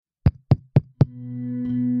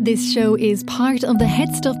This show is part of the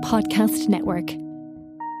Head Stuff Podcast Network.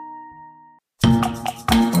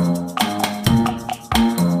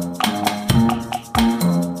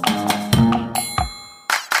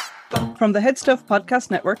 From the Head Stuff Podcast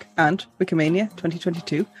Network and Wikimania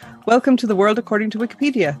 2022, welcome to The World According to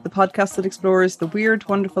Wikipedia, the podcast that explores the weird,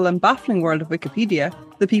 wonderful and baffling world of Wikipedia,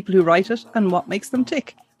 the people who write it and what makes them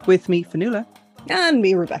tick. With me, Fionnuala. And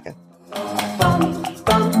me, Rebecca.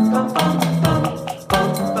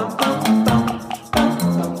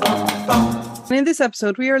 And in this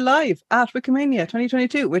episode, we are live at Wikimania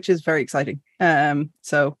 2022, which is very exciting.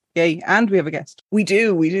 So, yay. And we have a guest. We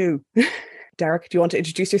do. Derek, do you want to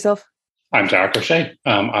introduce yourself? I'm Derek O'Shea.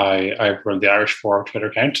 I run the Irish for Twitter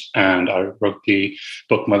account, and I wrote the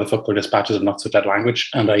book Motherfucker Dispatches of Not So Dead Language,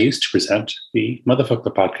 and I used to present the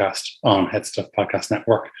Motherfucker podcast on Head Stuff Podcast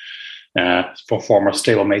Network for former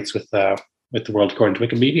stablemates with the World According to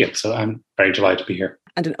Wikimedia. So I'm very delighted to be here.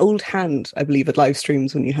 And an old hand, I believe, at live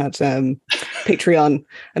streams when you had Patreon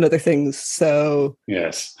and other things. So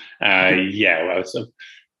yes, I'm not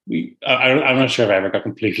sure if I ever got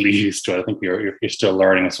completely used to it. I think you're still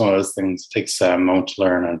learning. It's one of those things that takes a moment to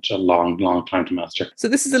learn and a long time to master. So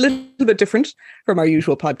this is a little bit different from our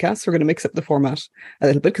usual podcast. We're going to mix up the format a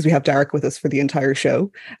little bit because we have Derek with us for the entire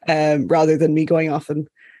show, rather than me going off and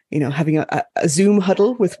having a Zoom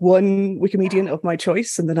huddle with one Wikimedian of my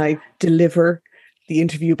choice, and then I deliver the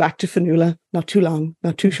interview back to Fionnuala. Not too long,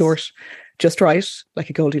 not too short, just right, like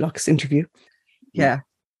a Goldilocks interview. Yeah.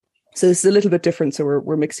 So this is a little bit different, so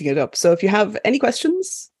we're mixing it up. So if you have any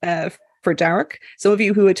questions for Derek, some of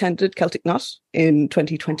you who attended Celtic Knot in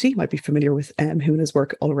 2020 might be familiar with Huna's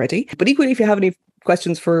work already. But equally, if you have any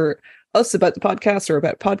questions for us about the podcast or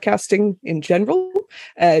about podcasting in general,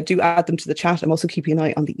 do add them to the chat. I'm also keeping an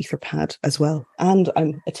eye on the Etherpad as well. And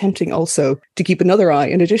I'm attempting also to keep an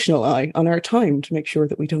additional eye on our time to make sure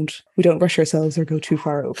that we don't rush ourselves or go too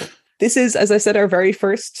far over. This is, as I said, our very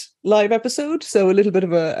first live episode, so a little bit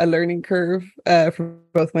of a learning curve for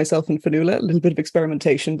both myself and Fionnuala, a little bit of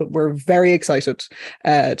experimentation, but we're very excited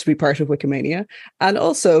to be part of Wikimania. And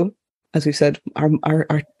also, as we said, our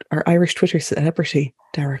Irish Twitter celebrity,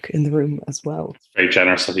 Derek, in the room as well. Very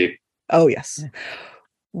generous of you. Oh, yes.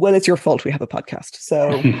 Well, it's your fault we have a podcast,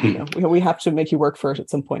 so we have to make you work for it at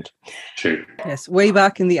some point. True. Yes, way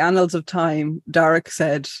back in the annals of time, Derek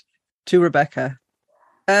said to Rebecca,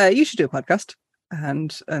 you should do a podcast,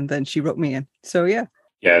 and then she wrote me in. So yeah,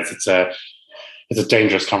 it's a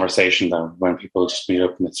dangerous conversation though when people just meet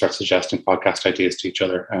up and they start suggesting podcast ideas to each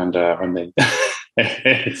other, and when they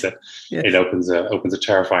it opens a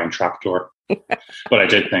terrifying trapdoor. But I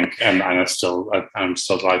did think, and I'm still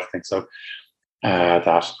delighted to think so, that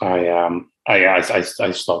I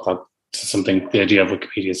just thought that the idea of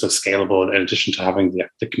Wikipedia is so scalable, in addition to having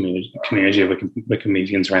the community of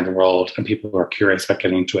Wikimedians around the world and people who are curious about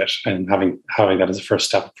getting into it, and having that as a first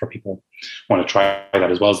step for people who want to try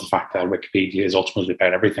that, as well as the fact that Wikipedia is ultimately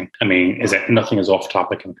about everything. I mean, nothing is off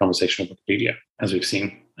topic in the conversation of Wikipedia, as we've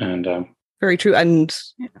seen. And very true. And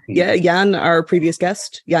Jan, our previous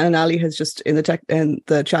guest, Jan and Ali, has just in the chat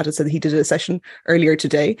has said that he did a session earlier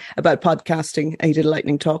today about podcasting, and he did a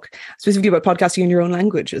lightning talk specifically about podcasting in your own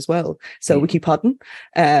language as well. So Wikipodden,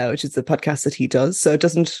 which is the podcast that he does. So it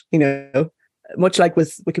doesn't, much like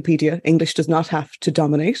with Wikipedia, English does not have to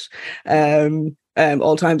dominate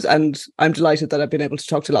all times. And I'm delighted that I've been able to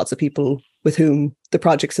talk to lots of people with whom the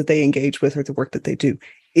projects that they engage with or the work that they do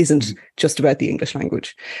isn't just about the English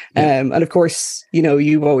language. And of course,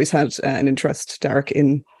 you've always had an interest, Derek,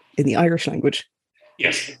 in the Irish language.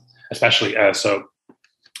 Yes, especially so.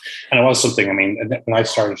 And it was something, when I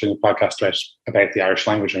started doing a podcast about the Irish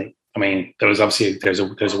language, there's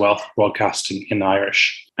a wealth of broadcasting in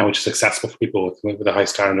Irish, and which is accessible for people with a high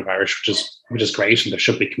standard of Irish, which is great. And there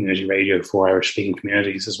should be community radio for Irish speaking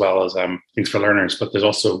communities, as well as things for learners. But there's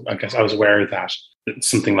also, I guess, I was aware that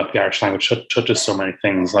something like the Irish language touches so many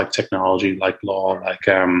things, like technology, like law, like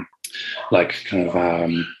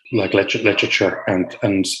literature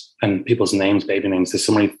and people's names, baby names. There's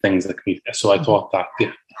so many things that can be. So I thought that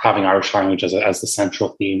having Irish language as the central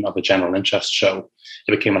theme of a general interest show,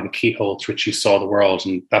 it became like a keyhole through which you saw the world.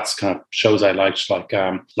 And that's kind of shows I liked, like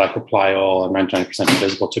Reply All and 99%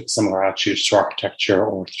 Invisible took a similar attitude to architecture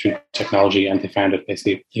or through technology, and they found it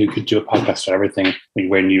basically you could do a podcast for everything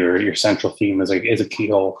when your central theme is a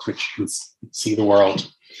keyhole through which you can see the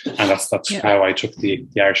world. And that's how I took the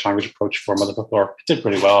Irish language approach for Motherfucker. It did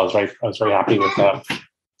pretty well. I was very happy with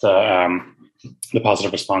the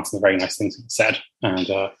positive response and the very nice things he said. And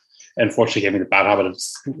unfortunately gave me the bad habit of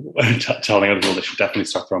telling other people they should definitely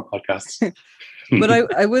start their own podcasts. But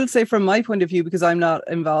I will say from my point of view, because I'm not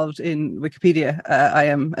involved in Wikipedia, I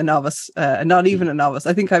am a novice, not even a novice.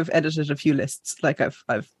 I think I've edited a few lists, like I've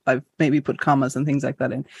maybe put commas and things like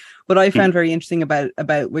that in. What I found very interesting about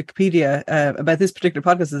Wikipedia, about this particular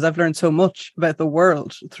podcast, is I've learned so much about the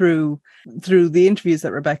world through the interviews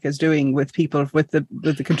that Rebecca is doing with people, with the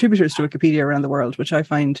contributors to Wikipedia around the world, which I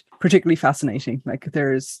find particularly fascinating. Like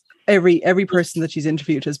there's every person that she's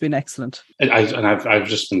interviewed has been excellent. I've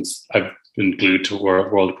been glued to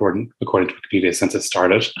World according to Wikipedia since it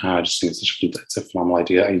started. I just think it's a phenomenal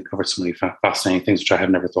idea. You covered so many fascinating things which I have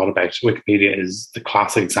never thought about. Wikipedia is the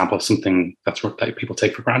classic example of something that people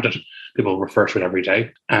take for granted. People refer to it every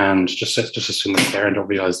day and just assume it's there and don't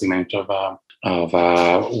realize the amount of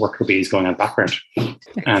worker bees going on in the background.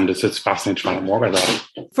 And it's fascinating to find out more about that.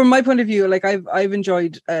 From my point of view, like I've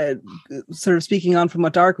enjoyed sort of speaking on from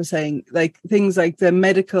what Dark was saying, like things like the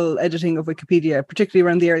medical editing of Wikipedia, particularly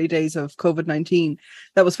around the early days of COVID-19.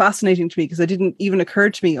 That was fascinating to me because it didn't even occur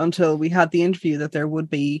to me until we had the interview that there would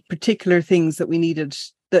be particular things that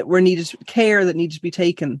care that needed to be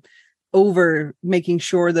taken over making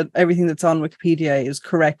sure that everything that's on Wikipedia is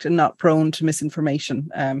correct and not prone to misinformation.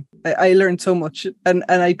 I learned so much, and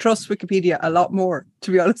I trust Wikipedia a lot more,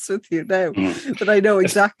 to be honest with you, now that I know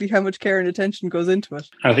exactly how much care and attention goes into it.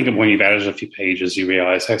 I think when you've edited a few pages, you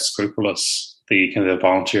realize how scrupulous the kind of the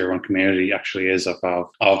volunteer-run community actually is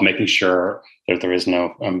of making sure that there is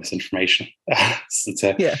no misinformation.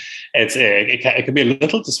 It can be a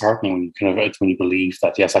little disheartening when you believe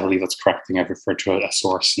that, yes, I believe that's correct thing. I've referred to a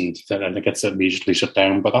source and it gets immediately shut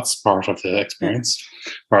down, but that's part of the experience,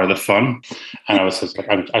 part of the fun. And I was just like,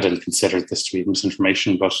 I didn't consider this to be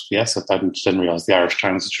misinformation, but yes, I didn't realize the Irish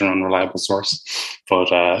Times is an unreliable source.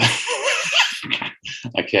 But I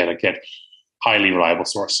kid. Highly reliable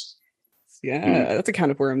source. Yeah, that's a can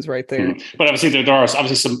of worms right there. But obviously there are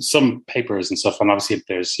obviously some papers and stuff, and obviously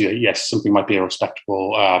there's yes, something might be a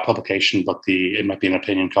respectable publication, but it might be an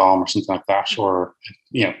opinion column or something like that, or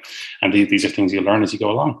and these are things you learn as you go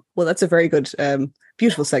along. Well, that's a very good,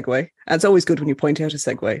 beautiful segue, and it's always good when you point out a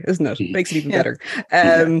segue, isn't it? Makes it even better.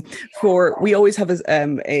 We always have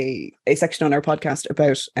a section on our podcast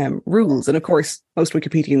about rules, and of course, most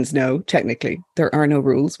Wikipedians know technically there are no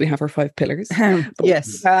rules. We have our 5 pillars.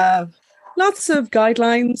 Yes. We have lots of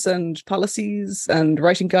guidelines and policies and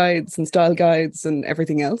writing guides and style guides and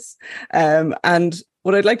everything else. And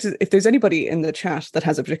what I'd like to, if there's anybody in the chat that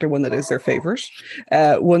has a particular one that is their favorite,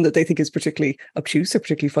 one that they think is particularly obtuse or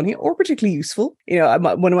particularly funny or particularly useful.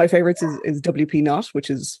 One of my favorites is WP Not, which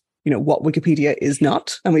is, what Wikipedia is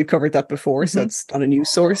not. And we've covered that before. So it's not a news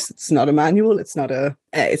source. It's not a manual. It's not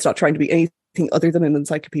trying to be anything other than an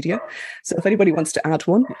encyclopedia. So if anybody wants to add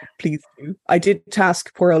one, please do. I did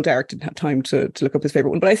task poor old Derek, didn't have time to look up his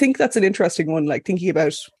favorite one, but I think that's an interesting one. Like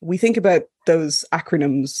we think about those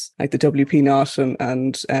acronyms like the WP Not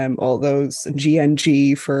and all those, and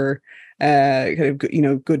GNG for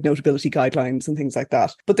good notability guidelines and things like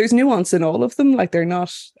that. But there's nuance in all of them. Like they're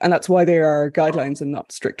not, and that's why they are guidelines and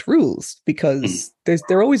not strict rules, because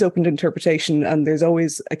they're always open to interpretation and there's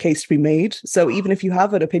always a case to be made. So even if you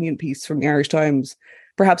have an opinion piece from the Irish Times,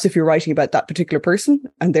 perhaps if you're writing about that particular person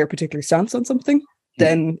and their particular stance on something,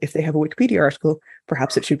 then if they have a Wikipedia article,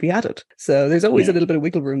 perhaps it should be added. So there's always a little bit of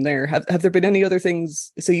wiggle room there. Have there been any other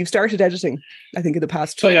things? So you've started editing, I think, in the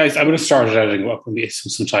past. So yeah, I would have started editing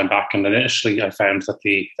some time back, and then initially I found that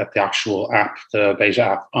the actual app, the beta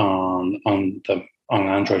app on an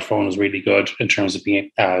Android phone, was really good in terms of being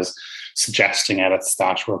as suggesting edits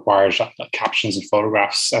that required captions and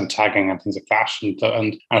photographs and tagging and things like that.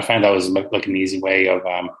 And I found that was like an easy way of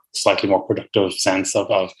slightly more productive sense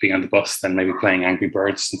of being on the bus than maybe playing Angry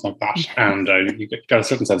Birds and something like that. And you got a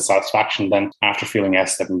certain sense of satisfaction then after feeling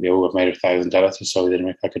yes that maybe I've made 1,000 edits or so, then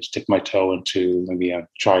if I could stick my toe into maybe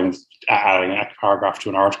trying adding a paragraph to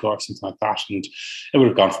an article or something like that, and it would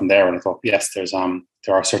have gone from there. And I thought, yes, there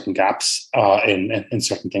are certain gaps in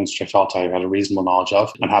certain things which I thought I had a reasonable knowledge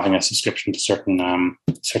of, and having a subscription to certain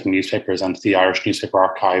newspapers and the Irish Newspaper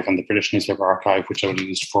Archive and the British Newspaper Archive, which I would have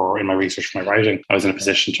used in my research for my writing, I was in a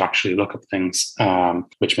position to actually look up things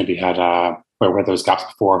which maybe had where there was gaps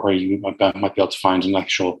before, where you might be able to find an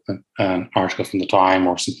actual article from the time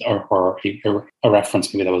or a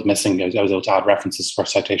reference maybe that was missing. I was able to add references where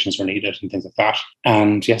citations were needed and things like that.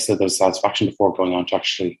 And yes, there was satisfaction before going on to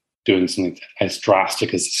actually doing something as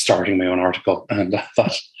drastic as starting my own article, and that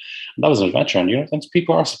was an adventure. And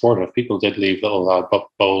people are supportive. People did leave little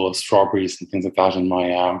bowl of strawberries and things like that in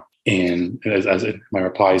my in my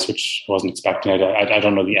replies, which I wasn't expecting. I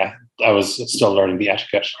don't know I was still learning the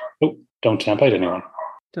etiquette. Oh, don't bite anyone.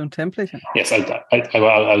 Don't template him. Yes,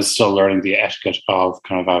 I was still learning the etiquette of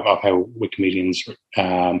of how Wikimedians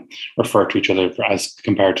refer to each other as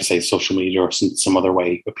compared to, say, social media or some other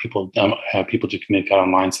way that people how people do communicate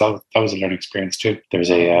online. So that was a learning experience too. There's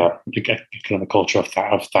a kind of a culture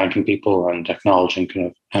of thanking people and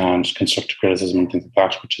acknowledging and constructive criticism and things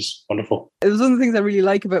like that, which is wonderful. It was one of the things I really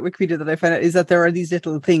like about Wikipedia that I found out is that there are these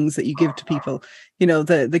little things that you give to people. You know,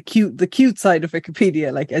 the cute side of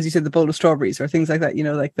Wikipedia, like as you said, the bowl of strawberries or things like that. You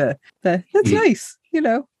know, like the that's nice. You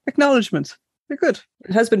know, acknowledgement. They're good.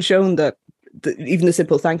 It has been shown that even the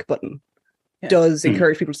simple thank button does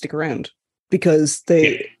encourage people to stick around, because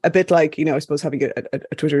they a bit like, you know, I suppose having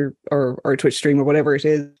a Twitter or a Twitch stream or whatever it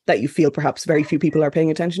is that you feel perhaps very few people are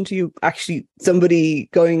paying attention to you. Actually, somebody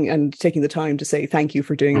going and taking the time to say thank you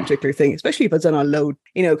for doing a particular thing, especially if it's on a low,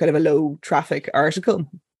 you know, kind of a low traffic article.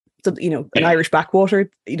 So, you know, an Irish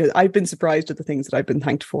backwater, you know, I've been surprised at the things that I've been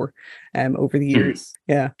thanked for over the years.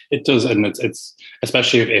 Yeah, it does. And it's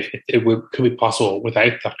especially if it could be possible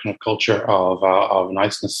without that kind of culture of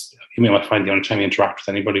niceness. You might find the only time you interact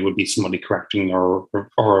with anybody would be somebody correcting or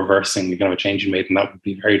reversing kind of a change you made, and that would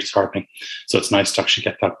be very disheartening. So it's nice to actually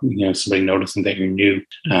get that, you know, somebody noticing that you're new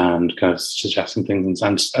and kind of suggesting things,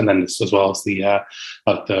 and then it's as well as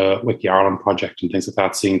the Wiki Ireland project and things like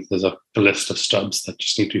that, seeing there's a list of stubs that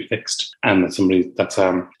just need to be fixed, and that's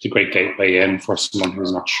a great gateway in for someone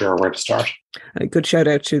who's not sure where to start. A good shout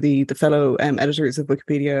out to the fellow editors of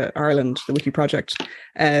Wikipedia Ireland, the Wiki Project.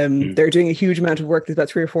 They're doing a huge amount of work. There's about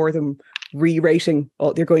 3 or 4 of them re-rating.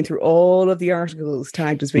 They're going through all of the articles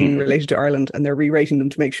tagged as being related to Ireland, and they're re-rating them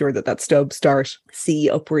to make sure that stub start C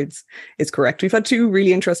upwards is correct. We've had 2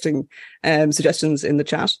 really interesting suggestions in the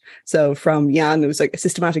chat. So from Jan, it was like a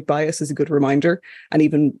systematic bias is a good reminder, and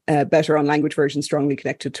even better on language versions strongly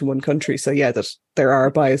connected to one country. So yeah, that there are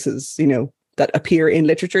biases, you know, that appear in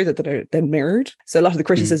literature that are then mirrored. So a lot of the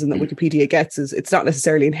criticism that Wikipedia gets is it's not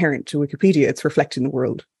necessarily inherent to Wikipedia. It's reflecting the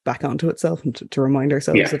world back onto itself, and to remind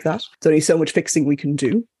ourselves of that. So there's so much fixing we can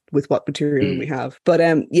do with what material we have. But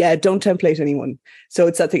don't template anyone. So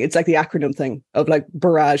it's that thing. It's like the acronym thing of like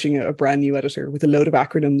barraging a brand new editor with a load of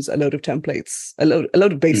acronyms, a load of templates, a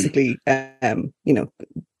load of basically, you know,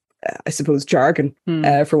 I suppose jargon,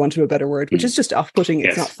 for want of a better word, which is just off-putting.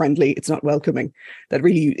 It's not friendly. It's not welcoming. That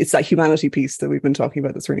really, it's that humanity piece that we've been talking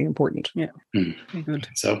about that's really important. Yeah, good.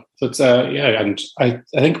 So it's and I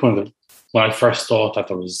think when I first thought that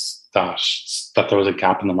there was a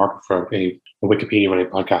gap in the market for a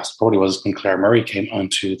Wikipedia-related podcast, probably was when Claire Murray came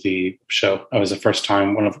onto the show. It was the first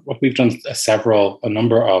time. We've done a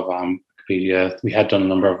number of Wikipedia. We had done a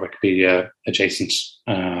number of Wikipedia adjacent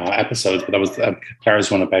episodes, but that was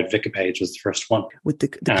Claire's one about Wikipage was the first one with the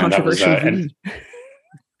controversial V.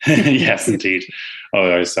 Yes, indeed. Oh,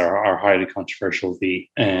 there's our highly controversial V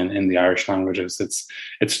in the Irish language. It's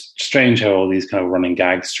strange how all these kind of running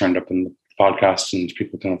gags turned up in the podcast, and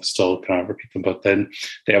people kind of still kind of repeat them. But then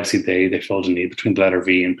they filled a need between the letter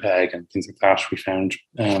V and PEG and things like that. We found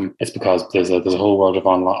it's because there's a whole world of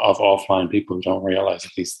offline people who don't realize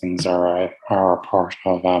that these things are a part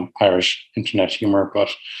of Irish internet humor. But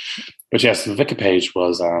yes, the Wikipage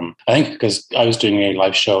was, I think, because I was doing a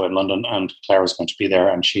live show in London and Claire was going to be there,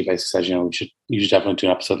 and she basically said, you know, you should definitely do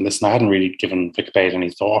an episode on this. And I hadn't really given Wikipage any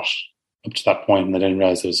thought up to that point, and I didn't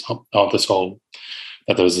realize there was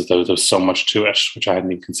that there was so much to it, which I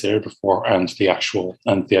hadn't even considered before, and the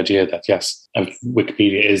idea that yes,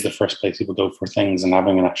 Wikipedia is the first place people go for things, and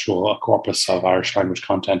having a corpus of Irish language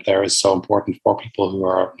content there is so important for people who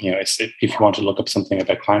are, you know, if you want to look up something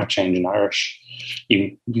about climate change in Irish,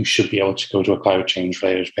 you should be able to go to a climate change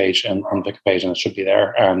related page on Wikipage, and it should be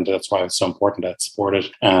there, and that's why it's so important that it's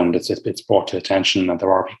supported and it's brought to attention. And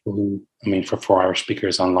there are people who, I mean, for Irish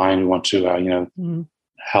speakers online who want to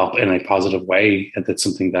help in a positive way, and that's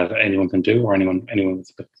something that anyone can do, or anyone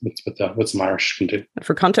with some Irish can do.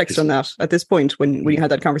 For context on that, at this point, when you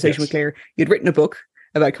had that conversation with Claire, you'd written a book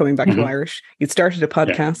about coming back to Irish. You'd started a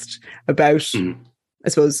podcast about, I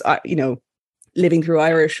suppose, you know, living through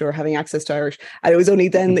Irish or having access to Irish, and it was only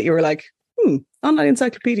then that you were like, online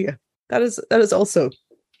encyclopedia. That is also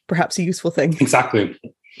perhaps a useful thing. Exactly.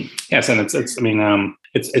 Yes, and it's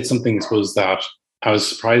something, I suppose, that I was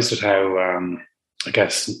surprised at how. I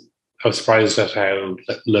guess I was surprised at how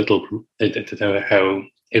little, how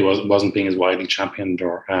it wasn't being as widely championed,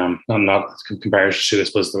 or not compared to, I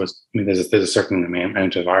suppose, there's a certain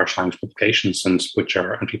amount of Irish language publications, and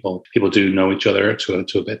people do know each other to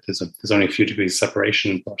a bit. There's only a few degrees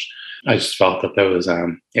separation, but I just felt that there was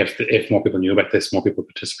if more people knew about this, more people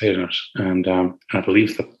participated in it, and I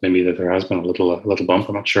believe that maybe that there has been a little bump.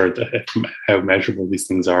 I'm not sure how measurable these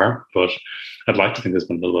things are, but I'd like to think there's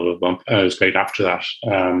been a little bit of a bump. It was great after that,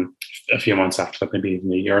 a few months after that, maybe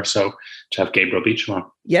even a year or so, to have Gabriel Beecham on.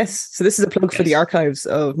 Yes, so this is a plug for the archives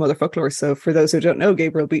of Mother Folklore. So for those who don't know,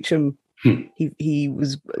 Gabriel Beecham, he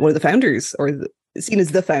was one of the founders, or seen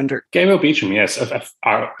as the founder. Gabriel Beecham, yes,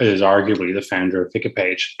 is arguably the founder of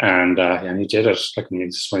Wikipage, and he did it like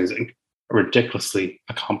he's ridiculously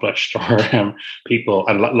accomplished, or people,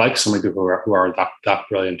 and like so many people who are that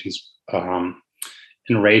brilliant. He's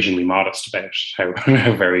enragingly modest about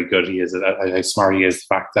how very good he is, how smart he is.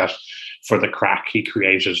 The fact that for the crack he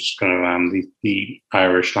created kind of the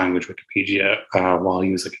Irish language Wikipedia while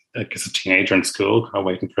he was a teenager in school, kind of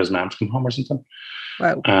waiting for his mom to come home or something.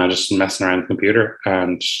 Wow! Just messing around the computer,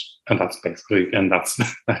 and that's basically, and that's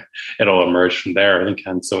it all emerged from there, I think.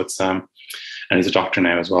 And so it's and he's a doctor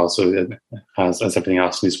now as well, so as everything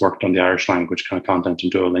else, he's worked on the Irish language kind of content in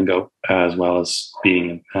Duolingo, as well as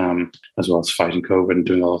being as well as fighting COVID and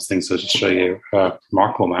doing all those things. So just show you a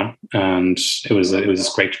remarkable man, and it was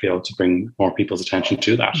just great to be able to bring more people's attention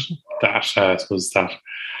to that. I suppose that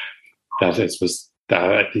it was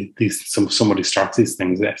that somebody starts these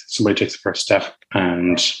things, somebody takes the first step,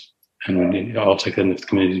 and when you all take it in, if the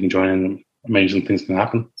community can join in, amazing things can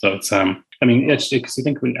happen. So it's it's because I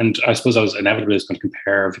think, and I suppose I was inevitably going to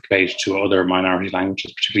compare Wikipage to other minority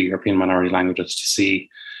languages, particularly European minority languages, to see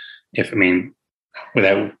if,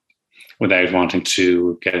 without wanting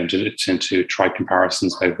to get into trite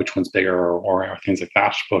comparisons about which one's bigger or things like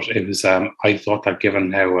that. But it was, I thought that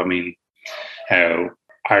given how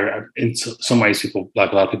in some ways people,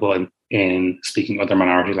 like a lot of people in speaking other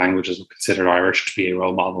minority languages, would consider Irish to be a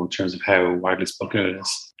role model in terms of how widely spoken it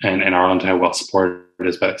is, and in Ireland how well supported it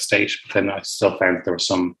is by the state. But then I still found that there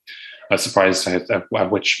was I was surprised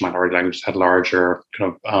at which minority languages had larger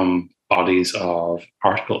kind of bodies of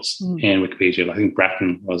articles in Wikipedia. I think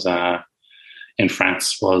Breton was in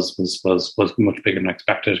France was much bigger than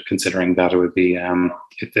expected, considering that it would be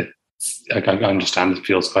I understand it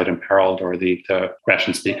feels quite imperiled, or the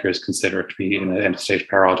Breton speakers consider it to be in a state of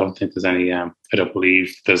peril. I don't think there's any, I don't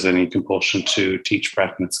believe there's any compulsion to teach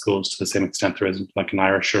Breton at schools to the same extent there isn't, like in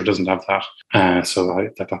Irish, or doesn't have that. So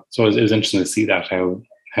it was interesting to see that, how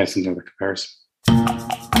something that compares.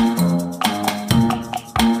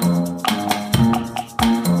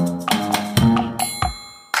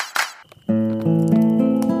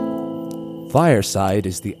 Fireside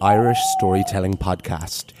is the Irish storytelling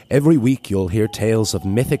podcast. Every week you'll hear tales of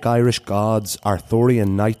mythic Irish gods,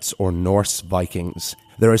 Arthurian knights or Norse Vikings.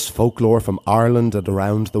 There is folklore from Ireland and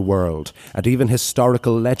around the world, and even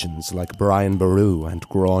historical legends like Brian Boru and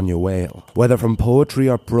Gráinne Whale. Whether from poetry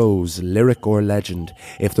or prose, lyric or legend,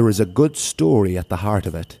 if there is a good story at the heart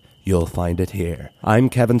of it, you'll find it here. I'm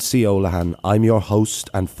Kevin C. Olahan. I'm your host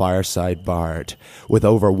and Fireside Bard. With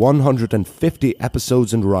over 150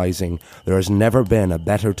 episodes and rising, there has never been a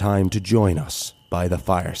better time to join us by the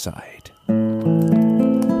fireside.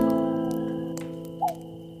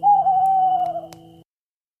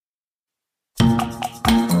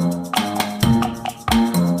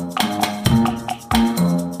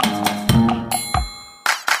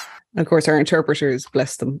 Of course, our interpreters,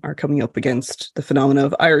 bless them, are coming up against the phenomena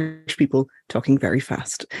of Irish people talking very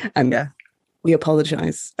fast. And we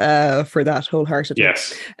apologise for that wholeheartedly.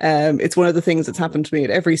 Yes. It's one of the things that's happened to me at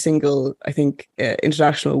every single, I think,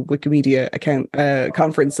 international Wikimedia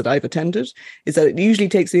conference that I've attended, is that it usually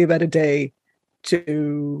takes me about a day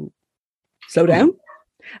to slow down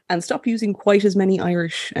and stop using quite as many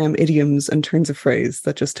Irish idioms and turns of phrase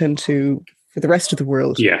that just tend to, for the rest of the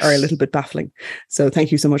world, are a little bit baffling. So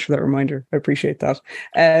thank you so much for that reminder. I appreciate that.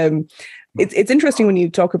 It's interesting when you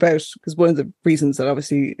talk about, because one of the reasons that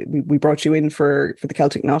obviously we brought you in for the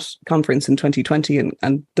Celtic Knot conference in 2020,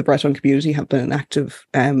 and the Breton community have been active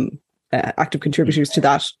contributors to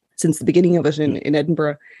that since the beginning of it in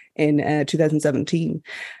Edinburgh in 2017.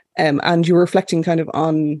 And you were reflecting kind of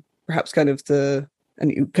on perhaps kind of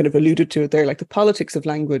and you kind of alluded to it there, like the politics of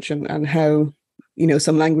language and how, you know,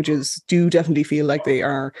 some languages do definitely feel like they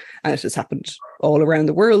are, and it has happened all around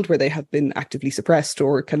the world, where they have been actively suppressed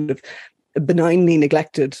or kind of benignly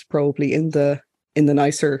neglected, probably in the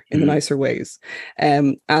nicer ways.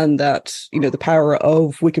 And that, you know, the power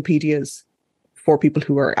of Wikipedia's for people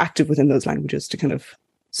who are active within those languages to kind of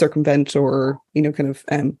circumvent or, you know, kind of,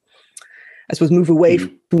 I suppose, move away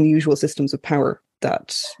from the usual systems of power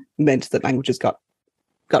that meant that languages got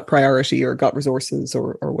priority or got resources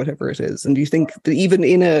or whatever it is. And do you think that even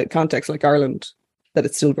in a context like Ireland, that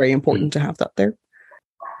it's still very important to have that there?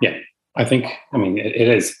 Yeah, I think, it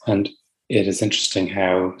is. And it is interesting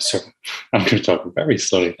how I'm going to talk very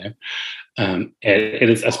slowly now. It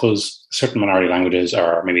is, I suppose, certain minority languages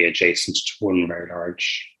are maybe adjacent to one very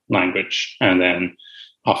large language. And then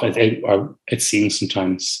often it seems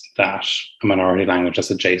sometimes that a minority language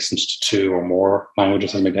that's adjacent to two or more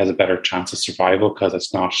languages maybe has a better chance of survival because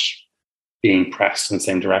it's not being pressed in the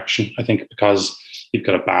same direction. I think because you've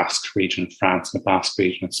got a Basque region in France and a Basque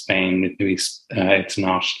region in Spain, maybe it's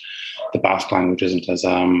not, the Basque language isn't as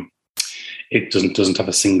it doesn't have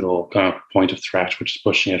a single kind of point of threat which is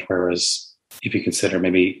pushing it. Whereas if you consider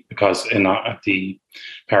maybe because at the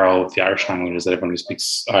peril of the Irish languages, that everyone who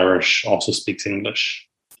speaks Irish also speaks English,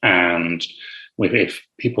 and if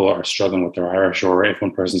people are struggling with their Irish, or if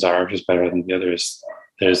one person's Irish is better than the others,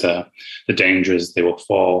 there's the danger is they will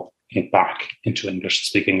fall back into English,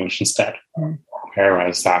 speak English instead.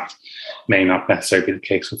 Whereas that may not necessarily be the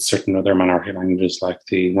case with certain other minority languages like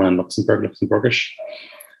the one in Luxembourgish,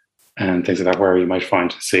 and things like that, where you might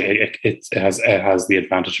find, say, it has the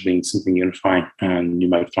advantage of being something unifying, and you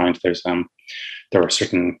might find there are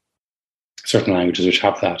certain languages which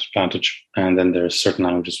have that advantage, and then there's certain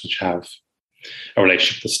languages which have a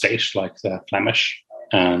relationship with the state, like the Flemish,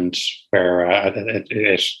 and where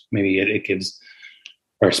it gives,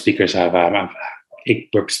 where speakers have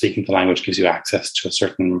speaking the language gives you access to a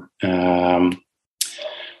certain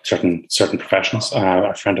professions.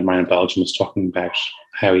 A friend of mine in Belgium was talking about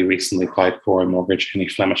how he recently applied for a mortgage in a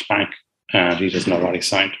Flemish bank, and he doesn't know what he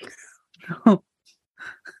signed. Oh.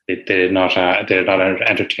 They did not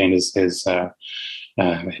entertain his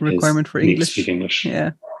requirement for English. Speak English.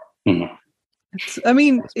 Yeah. Mm-hmm.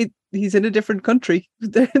 He's in a different country.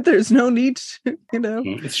 There's no need,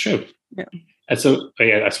 It's true. Yeah. And so,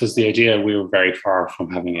 I suppose the idea, we were very far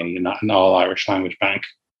from having an all Irish language bank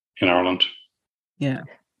in Ireland. Yeah.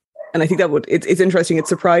 And I think it's interesting. It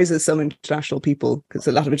surprises some international people, because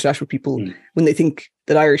a lot of international people, when they think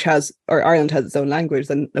that Ireland has its own language,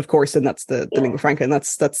 then of course, then that's the lingua franca, and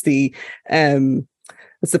that's the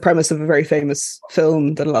premise of a very famous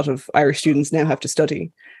film that a lot of Irish students now have to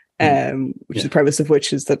study. Which is the premise of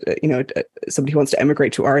which is that somebody who wants to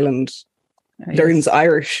emigrate to Ireland learns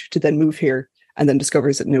Irish to then move here, and then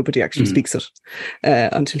discovers that nobody actually speaks it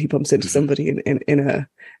until he bumps into somebody in a.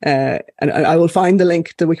 And I will find the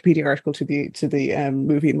link, the Wikipedia article to the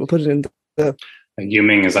movie, and we'll put it in the. Yu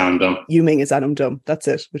Ming is Adam Dum. Yu Ming is Adam Dum. That's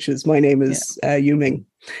it. Which is, my name is Yu Ming,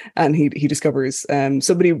 and he discovers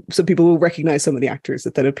some people will recognize some of the actors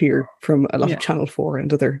that then appear from a lot of Channel 4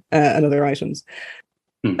 and other items.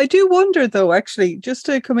 I do wonder, though, actually, just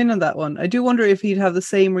to come in on that one, I do wonder if he'd have the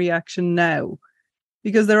same reaction now,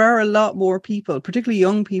 because there are a lot more people, particularly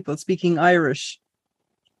young people, speaking Irish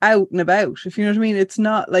out and about, if you know what I mean. It's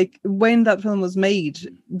not like when that film was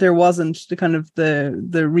made, there wasn't the kind of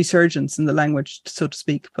the resurgence in the language, so to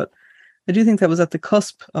speak. But I do think that was at the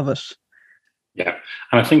cusp of it. Yeah,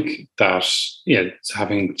 and I think that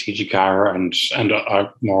having TG4 and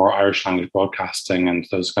more Irish language broadcasting and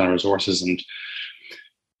those kind of resources and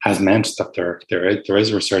has meant that there is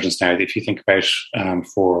a resurgence now. If you think about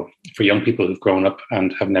for young people who've grown up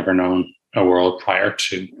and have never known a world prior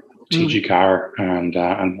to TG4 and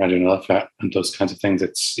Radio Nullifa and those kinds of things,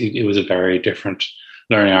 it was a very different.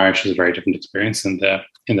 Learning Irish was a very different experience in the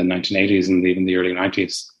 1980s and even the early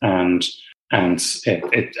 90s, and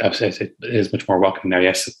it is much more welcoming now.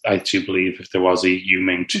 Yes, I do believe if there was a Yu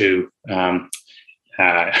Ming 2,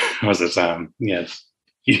 was it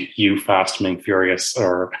You Fast Ming Furious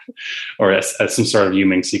or as some sort of Yu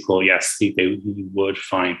Ming sequel, yes, he would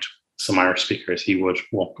find some Irish speakers. He would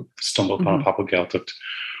stumble upon a Papa Gaeltacht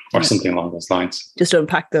or something along those lines. Just to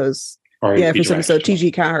unpack those. So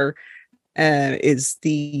TG4 is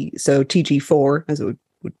TG4, as it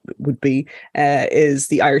would be, is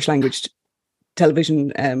the Irish language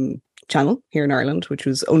television channel here in Ireland, which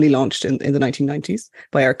was only launched in the 1990s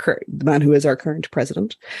by the man who is our current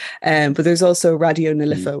president. But there's also Radio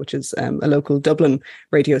Nullifa, which is a local Dublin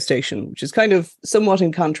radio station, which is kind of somewhat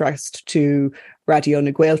in contrast to Radio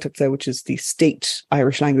na Gaeltacht, which is the state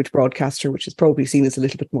Irish language broadcaster, which is probably seen as a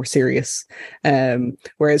little bit more serious.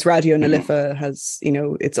 Whereas Radio Nullifa has,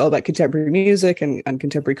 it's all about contemporary music and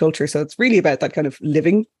contemporary culture. So it's really about that kind of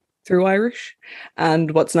living through Irish.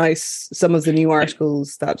 And what's nice, some of the new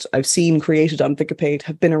articles that I've seen created on Wikipedia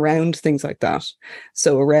have been around things like that.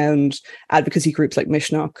 So around advocacy groups like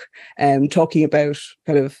Mishnach, talking about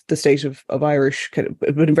kind of the state of Irish, kind of,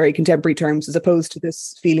 but in very contemporary terms, as opposed to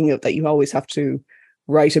this feeling of that you always have to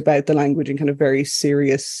write about the language in kind of very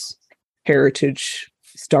serious heritage,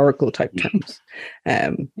 historical type terms,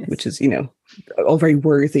 which is, all very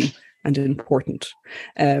worthy and important.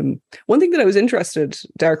 One thing that I was interested,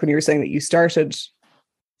 Derek, when you were saying that you started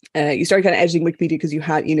kind of editing Wikipedia because you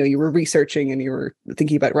had, you were researching and you were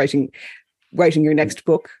thinking about writing your next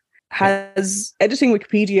book. Has editing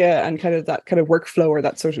Wikipedia and kind of that kind of workflow or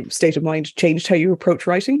that sort of state of mind changed how you approach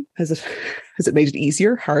writing? Has it made it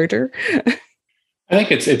easier, harder? I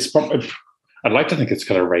think it's I'd like to think it's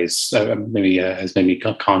kind of raised, has made me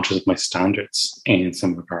conscious of my standards in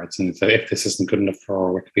some regards. And if this isn't good enough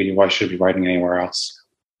for Wikipedia, why should I be writing anywhere else?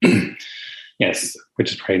 Yes,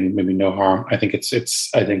 which is probably maybe no harm. I think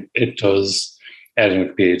I think it does. Editing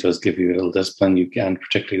Wikipedia does give you a little discipline. You can,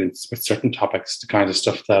 particularly with certain topics, the kind of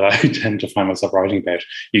stuff that I tend to find myself writing about,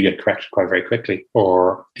 you get corrected quite very quickly,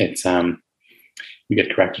 or it's you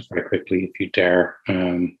get corrected very quickly if you dare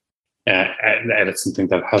edit something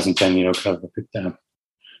that hasn't been, kind of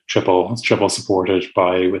triple supported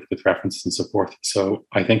with references and so forth. So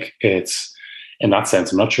I think it's, in that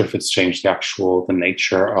sense, I'm not sure if it's changed the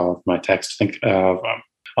nature of my text. I think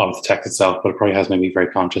of the text itself, but it probably has made me very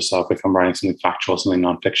conscious of, if I'm writing something factual, something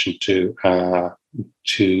nonfiction,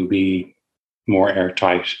 to be more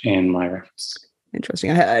airtight in my reference.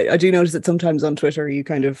 Interesting. I do notice that sometimes on Twitter you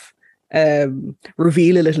kind of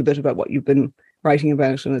reveal a little bit about what you've been writing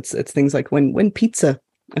about, and it's things like when pizza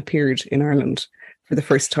appeared in Ireland for the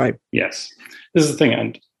first time. Yes, this is the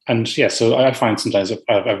thing, and yeah. So I find sometimes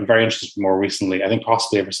I've been very interested more recently. I think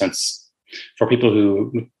possibly ever since, for people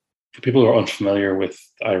who are unfamiliar with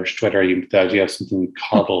Irish Twitter, the idea of something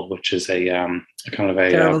coddle, which is a kind of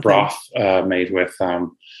a broth made with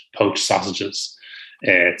poached sausages.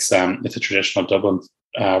 It's a traditional Dublin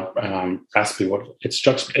recipe.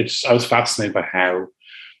 I was fascinated by how,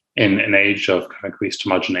 in an age of kind of increased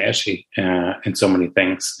homogeneity in so many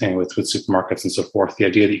things, with supermarkets and so forth, the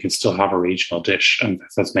idea that you can still have a regional dish and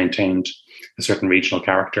that's maintained a certain regional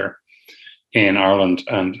character in Ireland.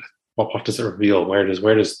 And what does it reveal? Where does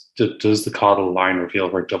the coddle line reveal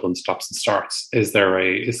where Dublin stops and starts? Is there?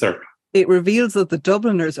 It reveals that the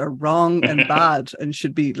Dubliners are wrong and bad and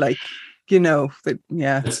should be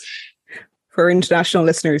yeah. For international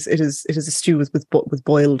listeners, it is a stew with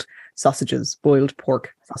boiled sausages, boiled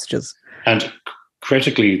pork sausages. And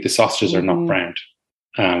critically, the sausages are not browned,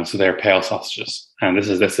 so they're pale sausages. And this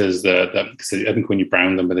is the I think when you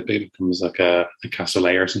brown them, it becomes like a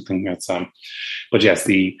cassoulet or something. That's but yes,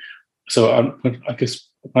 I guess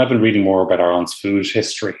when I've been reading more about Ireland's food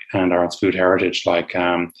history and Ireland's food heritage, like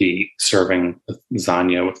the serving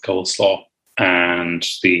lasagna with coleslaw, and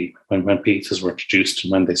when pizzas were introduced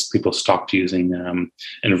and when people stopped using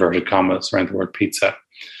inverted commas around the word pizza,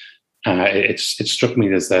 it struck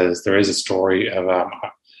me as there is a story of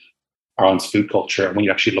Ireland's food culture. And when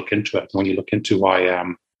you actually look into it, when you look into why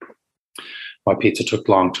pizza took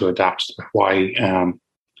long to adapt, why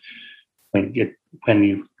when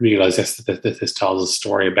you realise that this tells a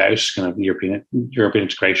story about kind of European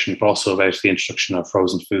integration, but also about the introduction of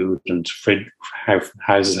frozen food and how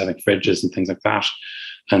houses having fridges and things like that,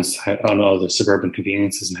 and on all the suburban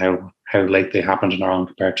conveniences and how late they happened in Ireland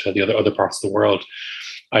compared to the other parts of the world.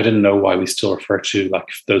 I didn't know why we still refer to like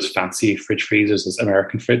those fancy fridge freezers as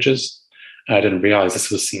American fridges. I didn't realise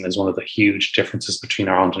this was seen as one of the huge differences between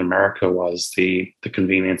Ireland and America was the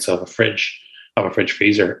convenience of a fridge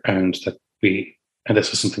freezer, and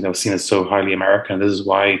this was something that was seen as so highly American. This is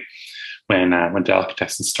why when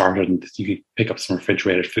delicatessen started, and you could pick up some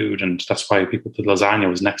refrigerated food, and that's why the lasagna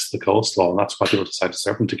was next to the coleslaw, and that's why people decided to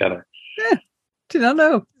serve them together. Yeah, did not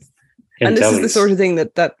know. And this is the sort of thing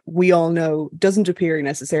that we all know doesn't appear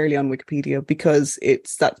necessarily on Wikipedia, because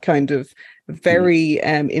it's that kind of very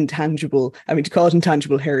intangible. I mean, to call it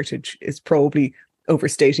intangible heritage is probably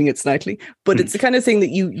overstating it slightly, but it's the kind of thing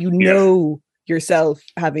that you know yourself,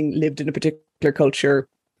 having lived in a particular culture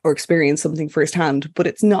or experienced something firsthand, but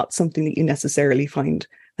it's not something that you necessarily find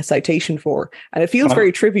a citation for. And it feels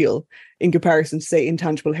very trivial in comparison to, say,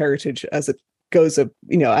 intangible heritage as it goes up,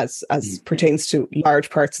 as pertains to large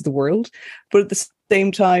parts of the world. But at the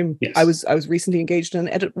same time, yes. I was recently engaged in an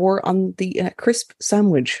edit war on the crisp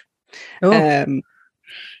sandwich. Yes.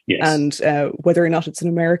 And whether or not it's an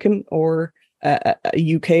American or a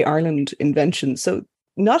UK Ireland invention. So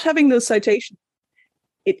not having those citations,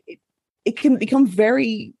 it can become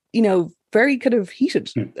very, very kind of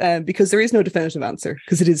heated because there is no definitive answer,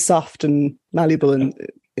 because it is soft and malleable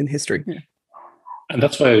in history. Yeah. And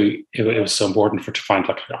that's why it was so important to find.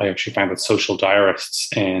 Like, I actually found that social diarists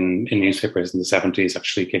in newspapers in the 70s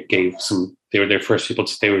actually gave some. They were their first people.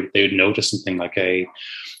 They would notice something like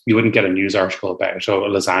you wouldn't get a news article about, oh,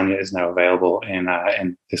 lasagna is now available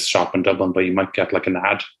in this shop in Dublin, but you might get like an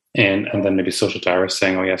ad in, and then maybe social diarists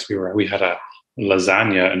saying, oh yes, we had a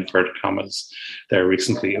lasagna, inverted commas, there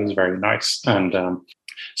recently. It was very nice. And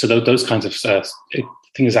so those kinds of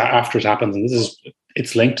things after it happens, and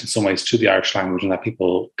it's linked in some ways to the Irish language, and that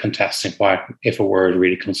people contesting why, if a word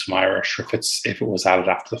really comes from Irish, or if it was added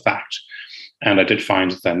after the fact. And I did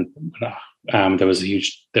find that then there was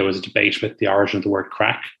a debate with the origin of the word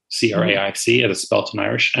crack, CRAIC, as it's spelt in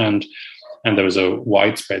Irish, and there was a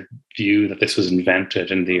widespread view that this was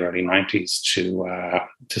invented in the early 90s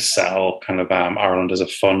to sell kind of Ireland as a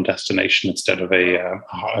fun destination instead of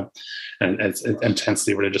an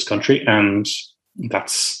intensely religious country. And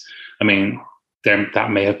that's, I mean, that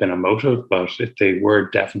may have been a motive, but the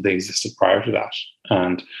word definitely existed prior to that.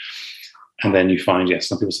 And then you find, yes,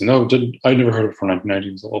 some people say, no, I never heard of it from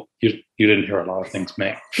 1990s. Well, you didn't hear a lot of things,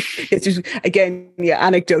 mate. It's just, again,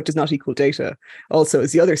 anecdote does not equal data. Also,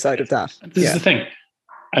 is the other side of that. This is the thing.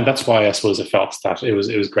 And that's why I suppose I felt that it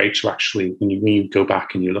was great to actually, when you go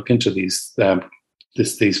back and you look into these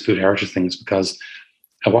food heritage things, because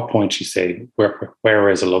at what point you say, where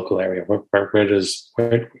is a local area? Where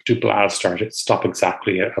do Blaz stop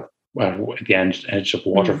exactly at the edge of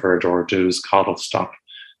Waterford, or does Cawdor stop?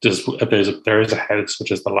 There is a house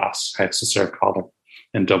which is the last house to serve Cawdor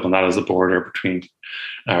in Dublin. That is the border between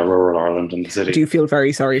rural Ireland and the city. Do you feel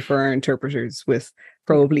very sorry for our interpreters with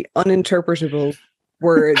probably uninterpretable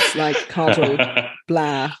words like Cawdor,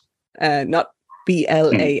 blah, not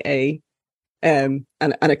BLAA, and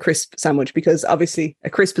a crisp sandwich? Because obviously a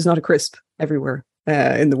crisp is not a crisp everywhere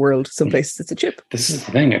in the world. Some places it's a chip. This is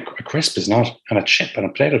the thing: a crisp is not, and a chip and a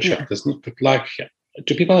potato chip. There's like.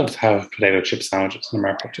 Do people have potato chip sandwiches in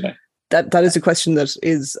America today? That is a question that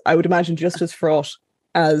is, I would imagine, just as fraught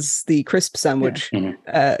as the crisp sandwich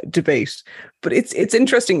debate. But it's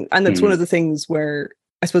interesting, and that's one of the things where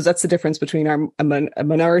I suppose that's the difference between a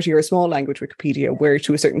minority or a small language Wikipedia, where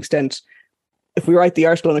to a certain extent, if we write the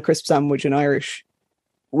article on a crisp sandwich in Irish,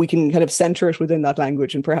 we can kind of center it within that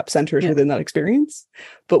language and perhaps center it within that experience.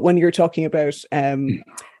 But when you're talking about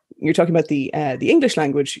the English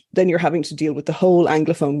language, then you're having to deal with the whole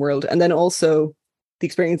Anglophone world, and then also the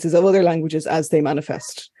experiences of other languages as they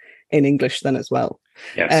manifest in English then as well.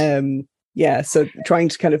 Yes. So trying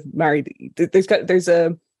to kind of marry, there's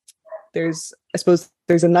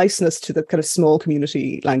a niceness to the kind of small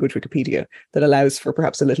community language Wikipedia that allows for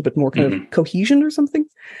perhaps a little bit more kind of cohesion or something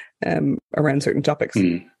around certain topics.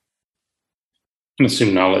 And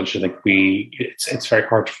assumed knowledge, I think it's very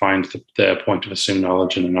hard to find the point of assumed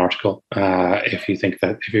knowledge in an article. If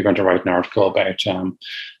you're going to write an article about John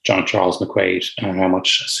Charles McQuaid, how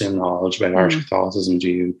much assumed knowledge about Irish Catholicism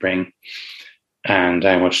do you bring, and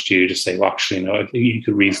how much do you just say, well, actually, no, you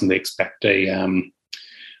could reasonably expect a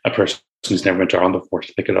person who's never been to Ireland before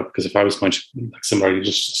to pick it up. Because if I was going to similarly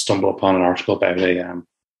just stumble upon an article about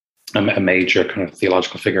a major kind of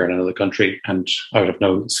theological figure in another country, and I would have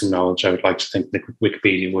no knowledge, I would like to think that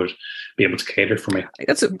Wikipedia would be able to cater for me.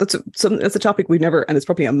 That's a topic we've never, and it's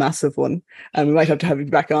probably a massive one, and we might have to have you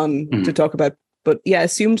back on to talk about. But yeah,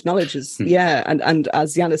 assumed knowledge is and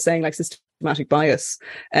as Jan is saying, like systematic bias,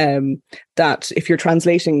 that if you're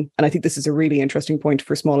translating, and I think this is a really interesting point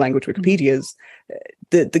for small language Wikipedias,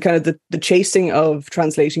 the kind of the chasing of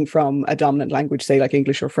translating from a dominant language, say like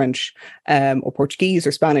English or French, or Portuguese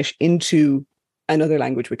or Spanish, into another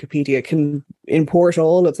language Wikipedia can import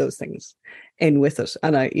all of those things in with it.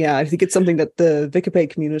 And I think it's something that the Wikipedia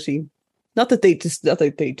community, not that they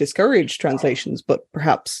discourage translations, but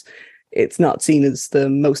perhaps it's not seen as the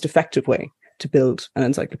most effective way to build an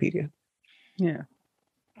encyclopedia. Yeah.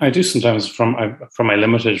 I do sometimes, from my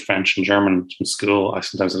limited French and German from school, I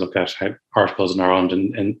sometimes look at articles in Ireland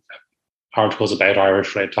and articles about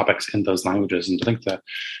Irish related topics in those languages. And I think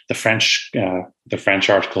the French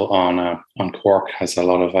article on Cork has a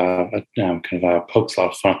lot of pokes a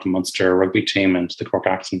lot of fun at the Munster rugby team and the Cork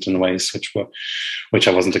accent in ways which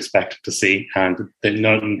I wasn't expected to see. And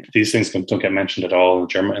these things don't get mentioned at all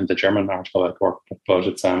in the German article about Cork. But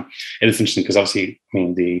it is interesting because obviously, I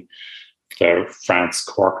mean, the France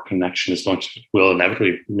Cork connection will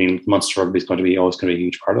inevitably mean Munster rugby is always going to be a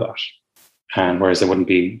huge part of that. And whereas that wouldn't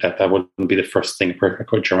be the first thing a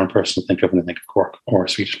German person would think of when they think of Cork, or a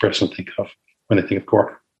Swedish person would think of when they think of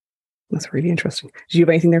Cork. That's really interesting. Did you have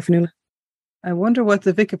anything there, Fionnuala? I wonder what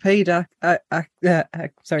the Wikipedia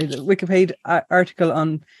article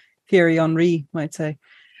on Thierry Henry might say.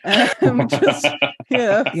 That's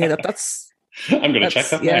I'm going to check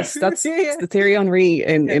that. Yes, that's the Thierry Henry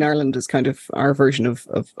in Ireland is kind of our version of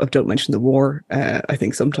don't mention the war. I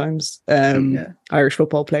think sometimes Irish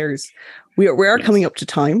football players. We are coming up to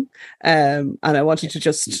time, and I wanted to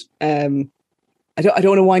just. I don't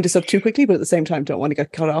want to wind us up too quickly, but at the same time, don't want to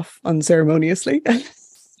get cut off unceremoniously.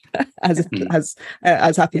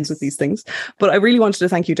 as happens with these things. But I really wanted to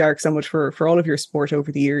thank you, Derek, so much for all of your support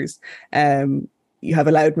over the years. You have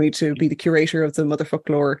allowed me to be the curator of the Mother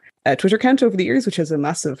Folklore Twitter account over the years, which has a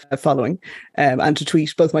massive following, and to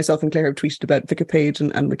tweet. Both myself and Claire have tweeted about Wikipage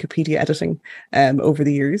and Wikipedia editing over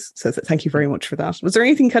the years. So thank you very much for that. Was there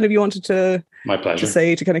anything kind of you wanted to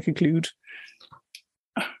say to kind of conclude?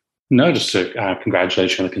 No, just to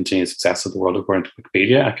congratulate you on the continued success of the World According to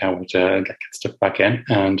Wikipedia. I can't wait to get stuff back in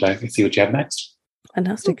and see what you have next.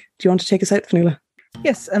 Fantastic. Do you want to take us out, Fionnuala?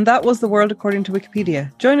 Yes, and that was The World According to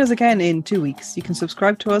Wikipedia. Join us again in 2 weeks. You can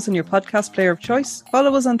subscribe to us in your podcast player of choice.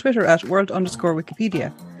 Follow us on Twitter at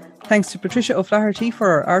world_Wikipedia. Thanks to Patricia O'Flaherty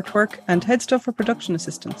for our artwork and Headstuff for production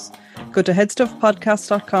assistance. Go to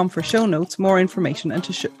headstuffpodcast.com for show notes, more information, and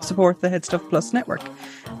to support the Headstuff Plus network.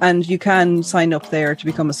 And you can sign up there to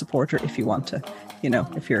become a supporter if you want to. You know,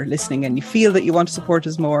 if you're listening and you feel that you want to support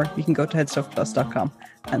us more, you can go to headstuffplus.com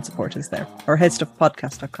and support us there, or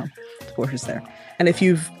headstuffpodcast.com, support us there. And if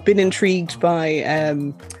you've been intrigued by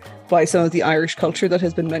some of the Irish culture that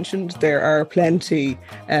has been mentioned, there are plenty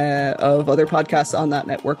of other podcasts on that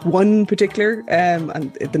network. One particular,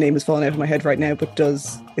 and the name is falling out of my head right now, but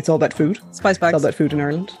it's all about food. Spice bags. It's all about food in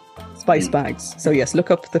Ireland. Spice bags. So yes,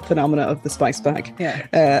 look up the phenomena of the spice bag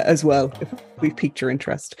as well, if we've piqued your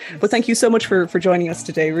interest. Yes. But thank you so much for joining us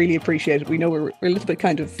today. Really appreciate it. We know we're a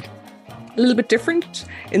little bit different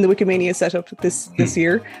in the Wikimania setup this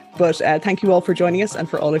year, but thank you all for joining us and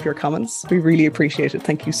for all of your comments. We really appreciate it.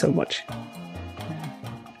 Thank you so much.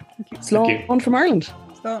 Thank you. Slán from Ireland.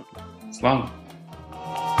 Slán.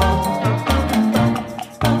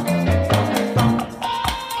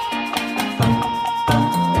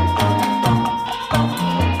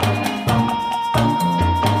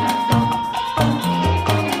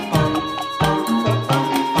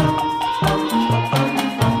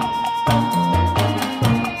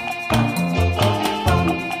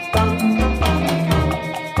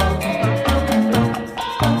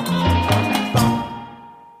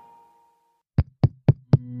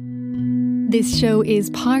 This show is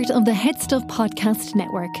part of the Headstuff Podcast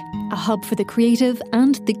Network, a hub for the creative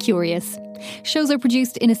and the curious. Shows are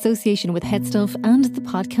produced in association with Headstuff and the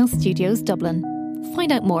Podcast Studios Dublin.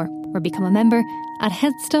 Find out more or become a member at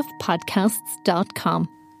headstuffpodcasts.com.